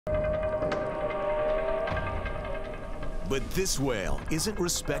But this whale isn't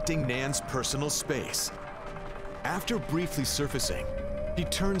respecting Nan's personal space. After briefly surfacing, he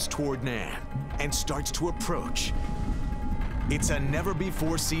turns toward Nan and starts to approach. It's a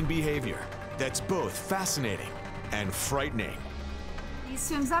never-before-seen behavior that's both fascinating and frightening. He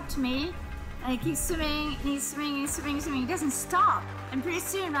swims up to me, and he keeps swimming, and he's swimming, he's swimming, he's swimming. He doesn't stop. And pretty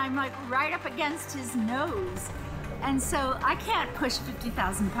soon, I'm like right up against his nose. And so I can't push a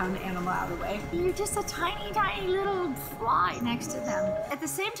 50,000-pound animal out of the way. You're just a tiny, tiny little fly next to them. At the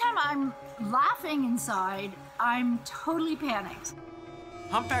same time, I'm laughing inside. I'm totally panicked.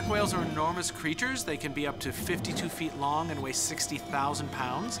 Humpback whales are enormous creatures. They can be up to 52 feet long and weigh 60,000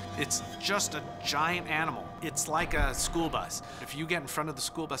 pounds. It's just a giant animal. It's like a school bus. If you get in front of the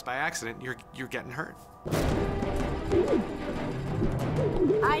school bus by accident, you're getting hurt.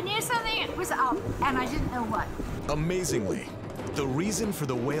 I knew something was up, and I didn't know what. Amazingly, the reason for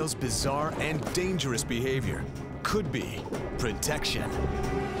the whale's bizarre and dangerous behavior could be protection.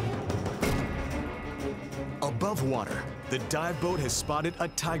 Above water, the dive boat has spotted a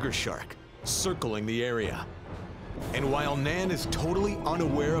tiger shark circling the area. And while Nan is totally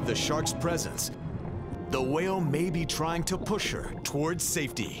unaware of the shark's presence, the whale may be trying to push her towards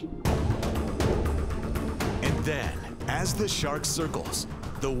safety. And then, as the shark circles,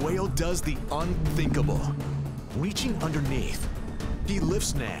 the whale does the unthinkable. Reaching underneath, he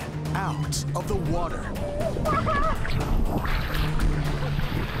lifts Nan out of the water.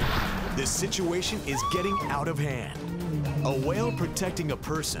 The situation is getting out of hand. A whale protecting a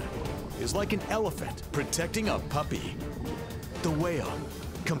person is like an elephant protecting a puppy. The whale,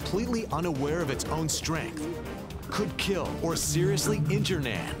 completely unaware of its own strength, could kill or seriously injure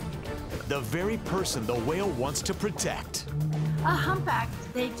Nan, the very person the whale wants to protect. A humpback,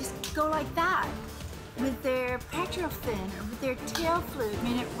 they just go like that with their pectoral fin or with their tail fluid. I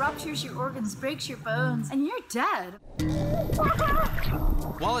mean, it ruptures your organs, breaks your bones, and you're dead.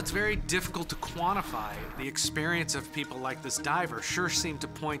 While it's very difficult to quantify, the experience of people like this diver sure seem to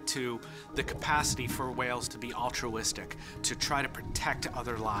point to the capacity for whales to be altruistic, to try to protect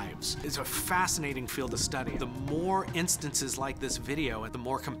other lives. It's a fascinating field to study. The more instances like this video, the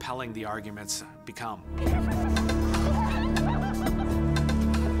more compelling the arguments become.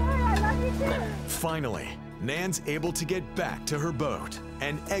 Finally, Nan's able to get back to her boat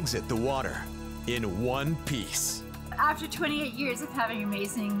and exit the water in one piece. After 28 years of having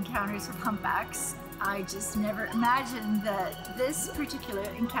amazing encounters with humpbacks, I just never imagined that this particular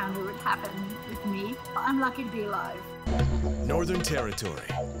encounter would happen with me. I'm lucky to be alive. Northern Territory,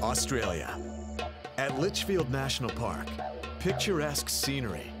 Australia. At Litchfield National Park, picturesque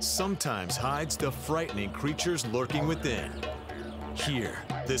scenery sometimes hides the frightening creatures lurking within. Here,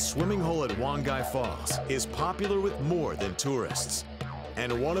 the swimming hole at Wongai Falls is popular with more than tourists.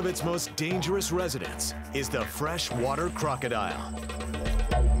 And one of its most dangerous residents is the freshwater crocodile.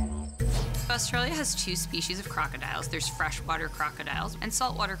 Australia has two species of crocodiles. There's freshwater crocodiles and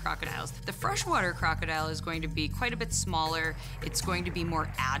saltwater crocodiles. The freshwater crocodile is going to be quite a bit smaller. It's going to be more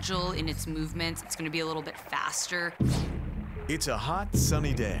agile in its movements. It's going to be a little bit faster. It's a hot,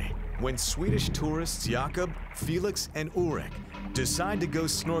 sunny day when Swedish tourists Jakob, Felix, and Ulrich decide to go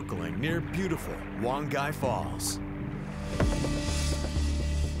snorkeling near beautiful Wongai Falls.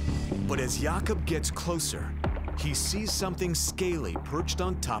 But as Jakob gets closer, he sees something scaly perched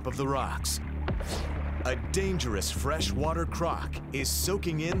on top of the rocks. A dangerous freshwater croc is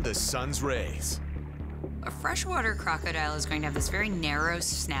soaking in the sun's rays. A freshwater crocodile is going to have this very narrow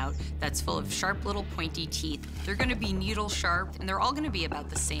snout that's full of sharp little pointy teeth. They're going to be needle sharp, and they're all going to be about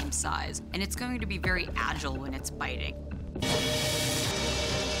the same size. And it's going to be very agile when it's biting.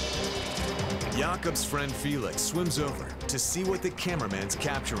 Jakob's friend Felix swims over to see what the cameraman's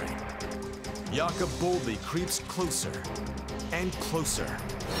capturing. Jakob boldly creeps closer and closer.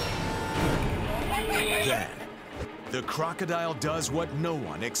 Then, the crocodile does what no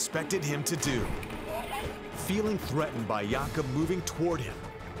one expected him to do. Feeling threatened by Jakob moving toward him,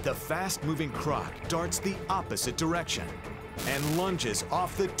 the fast-moving croc darts the opposite direction and lunges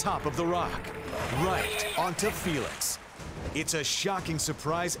off the top of the rock, right onto Felix. It's a shocking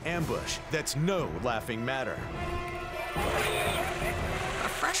surprise ambush that's no laughing matter. A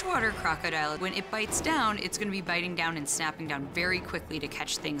freshwater crocodile, when it bites down, it's going to be biting down and snapping down very quickly to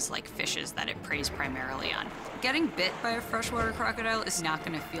catch things like fishes that it preys primarily on. Getting bit by a freshwater crocodile is not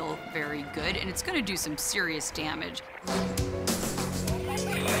going to feel very good, and it's going to do some serious damage.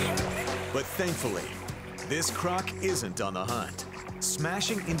 But thankfully, this croc isn't on the hunt.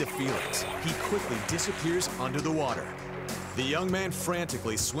 Smashing into Felix, he quickly disappears under the water. The young man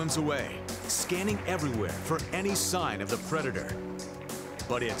frantically swims away, scanning everywhere for any sign of the predator.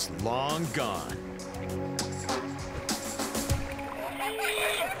 But it's long gone.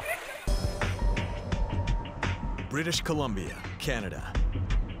 British Columbia, Canada.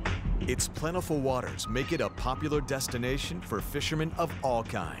 Its plentiful waters make it a popular destination for fishermen of all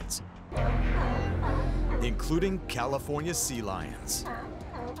kinds, including California sea lions.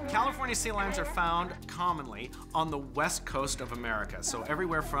 California sea lions are found commonly on the west coast of America, so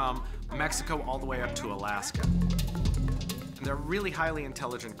everywhere from Mexico all the way up to Alaska. And they're really highly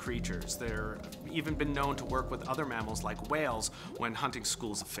intelligent creatures. They're even been known to work with other mammals like whales when hunting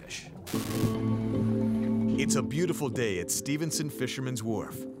schools of fish. It's a beautiful day at Stevenson Fisherman's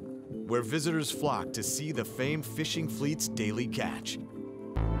Wharf, where visitors flock to see the famed fishing fleet's daily catch.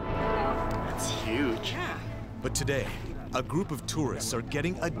 That's huge. But today, a group of tourists are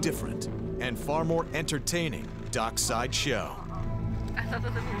getting a different and far more entertaining dockside show.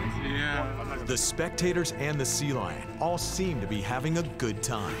 Yeah. The spectators and the sea lion all seem to be having a good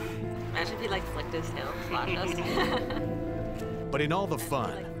time. Imagine if he like flicked his tail and slapped us. But in all the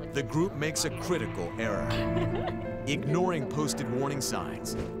fun, the group makes a critical error. Ignoring posted warning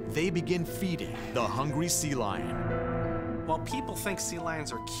signs, they begin feeding the hungry sea lion. While people think sea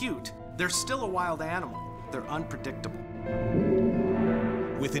lions are cute, they're still a wild animal. They're unpredictable.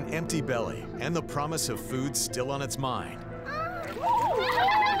 With an empty belly and the promise of food still on its mind,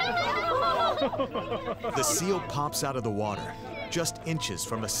 the seal pops out of the water, just inches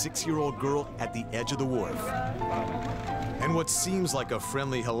from a 6-year-old girl at the edge of the wharf. And what seems like a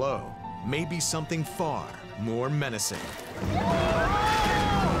friendly hello may be something far more menacing.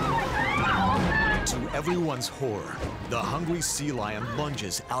 To everyone's horror, the hungry sea lion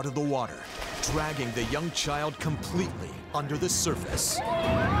lunges out of the water, dragging the young child completely under the surface. Oh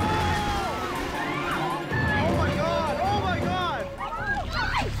my God! Oh my God!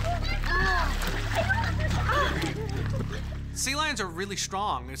 Sea lions are really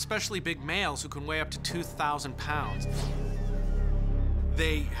strong, especially big males who can weigh up to 2,000 pounds.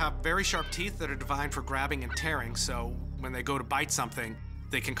 They have very sharp teeth that are designed for grabbing and tearing, so when they go to bite something,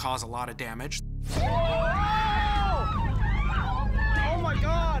 they can cause a lot of damage. Oh my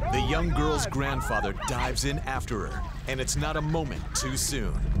God! Oh The young my girl's God. grandfather dives in after her, and it's not a moment too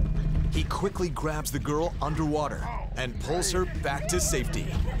soon. He quickly grabs the girl underwater and pulls her back to safety.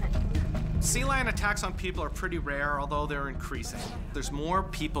 Sea lion attacks on people are pretty rare, although they're increasing. There's more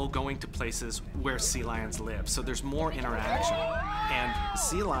people going to places where sea lions live, so there's more interaction. And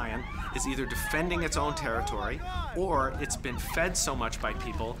sea lion is either defending its own territory, or it's been fed so much by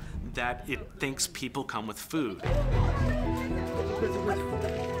people that it thinks people come with food.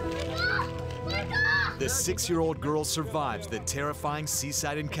 The 6-year-old girl survives the terrifying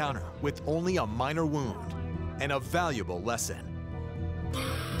seaside encounter with only a minor wound and a valuable lesson.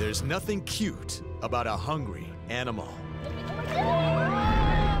 There's nothing cute about a hungry animal. Oh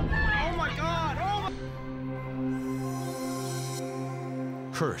my God! Oh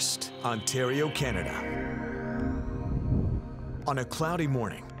my... Hearst, Ontario, Canada. On a cloudy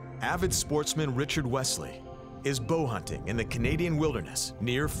morning, avid sportsman Richard Wesley is bow hunting in the Canadian wilderness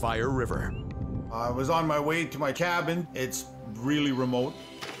near Fire River. I was on my way to my cabin. It's really remote.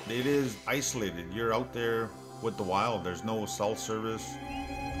 It is isolated. You're out there with the wild. There's no cell service.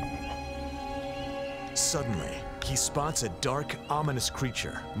 Suddenly, he spots a dark, ominous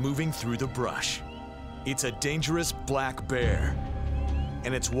creature moving through the brush. It's a dangerous black bear,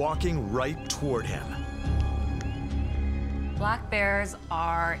 and it's walking right toward him. Black bears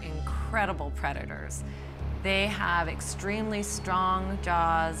are incredible predators. They have extremely strong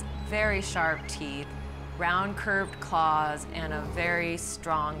jaws, very sharp teeth, round curved claws, and a very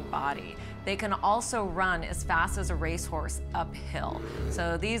strong body. They can also run as fast as a racehorse uphill.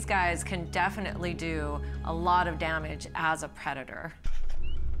 So these guys can definitely do a lot of damage as a predator.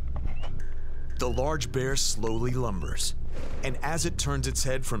 The large bear slowly lumbers, and as it turns its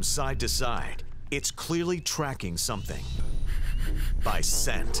head from side to side, it's clearly tracking something by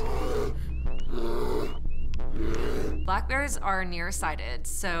scent. Black bears are nearsighted,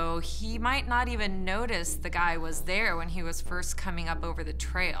 so he might not even notice the guy was there when he was first coming up over the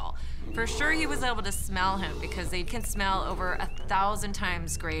trail. For sure he was able to smell him because they can smell over 1,000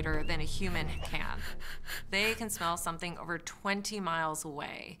 times greater than a human can. They can smell something over 20 miles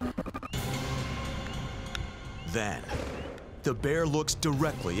away. Then, the bear looks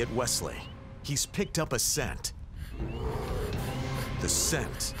directly at Wesley. He's picked up a scent. The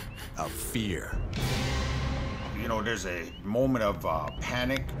scent of fear. You know, there's a moment of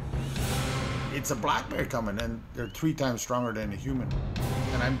panic. It's a black bear coming, and they're 3 times stronger than a human.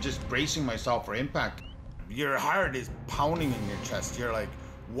 And I'm just bracing myself for impact. Your heart is pounding in your chest. You're like,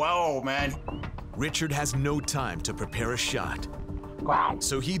 whoa, man. Richard has no time to prepare a shot.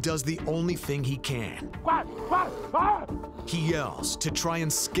 So he does the only thing he can. He yells to try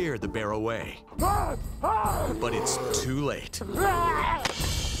and scare the bear away, but it's too late.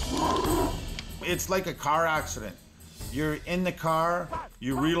 It's like a car accident. You're in the car,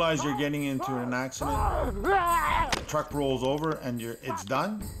 you realize you're getting into an accident, the truck rolls over and it's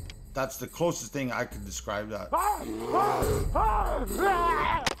done. That's the closest thing I could describe that.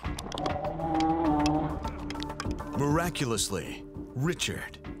 Miraculously,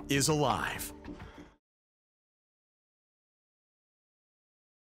 Richard is alive.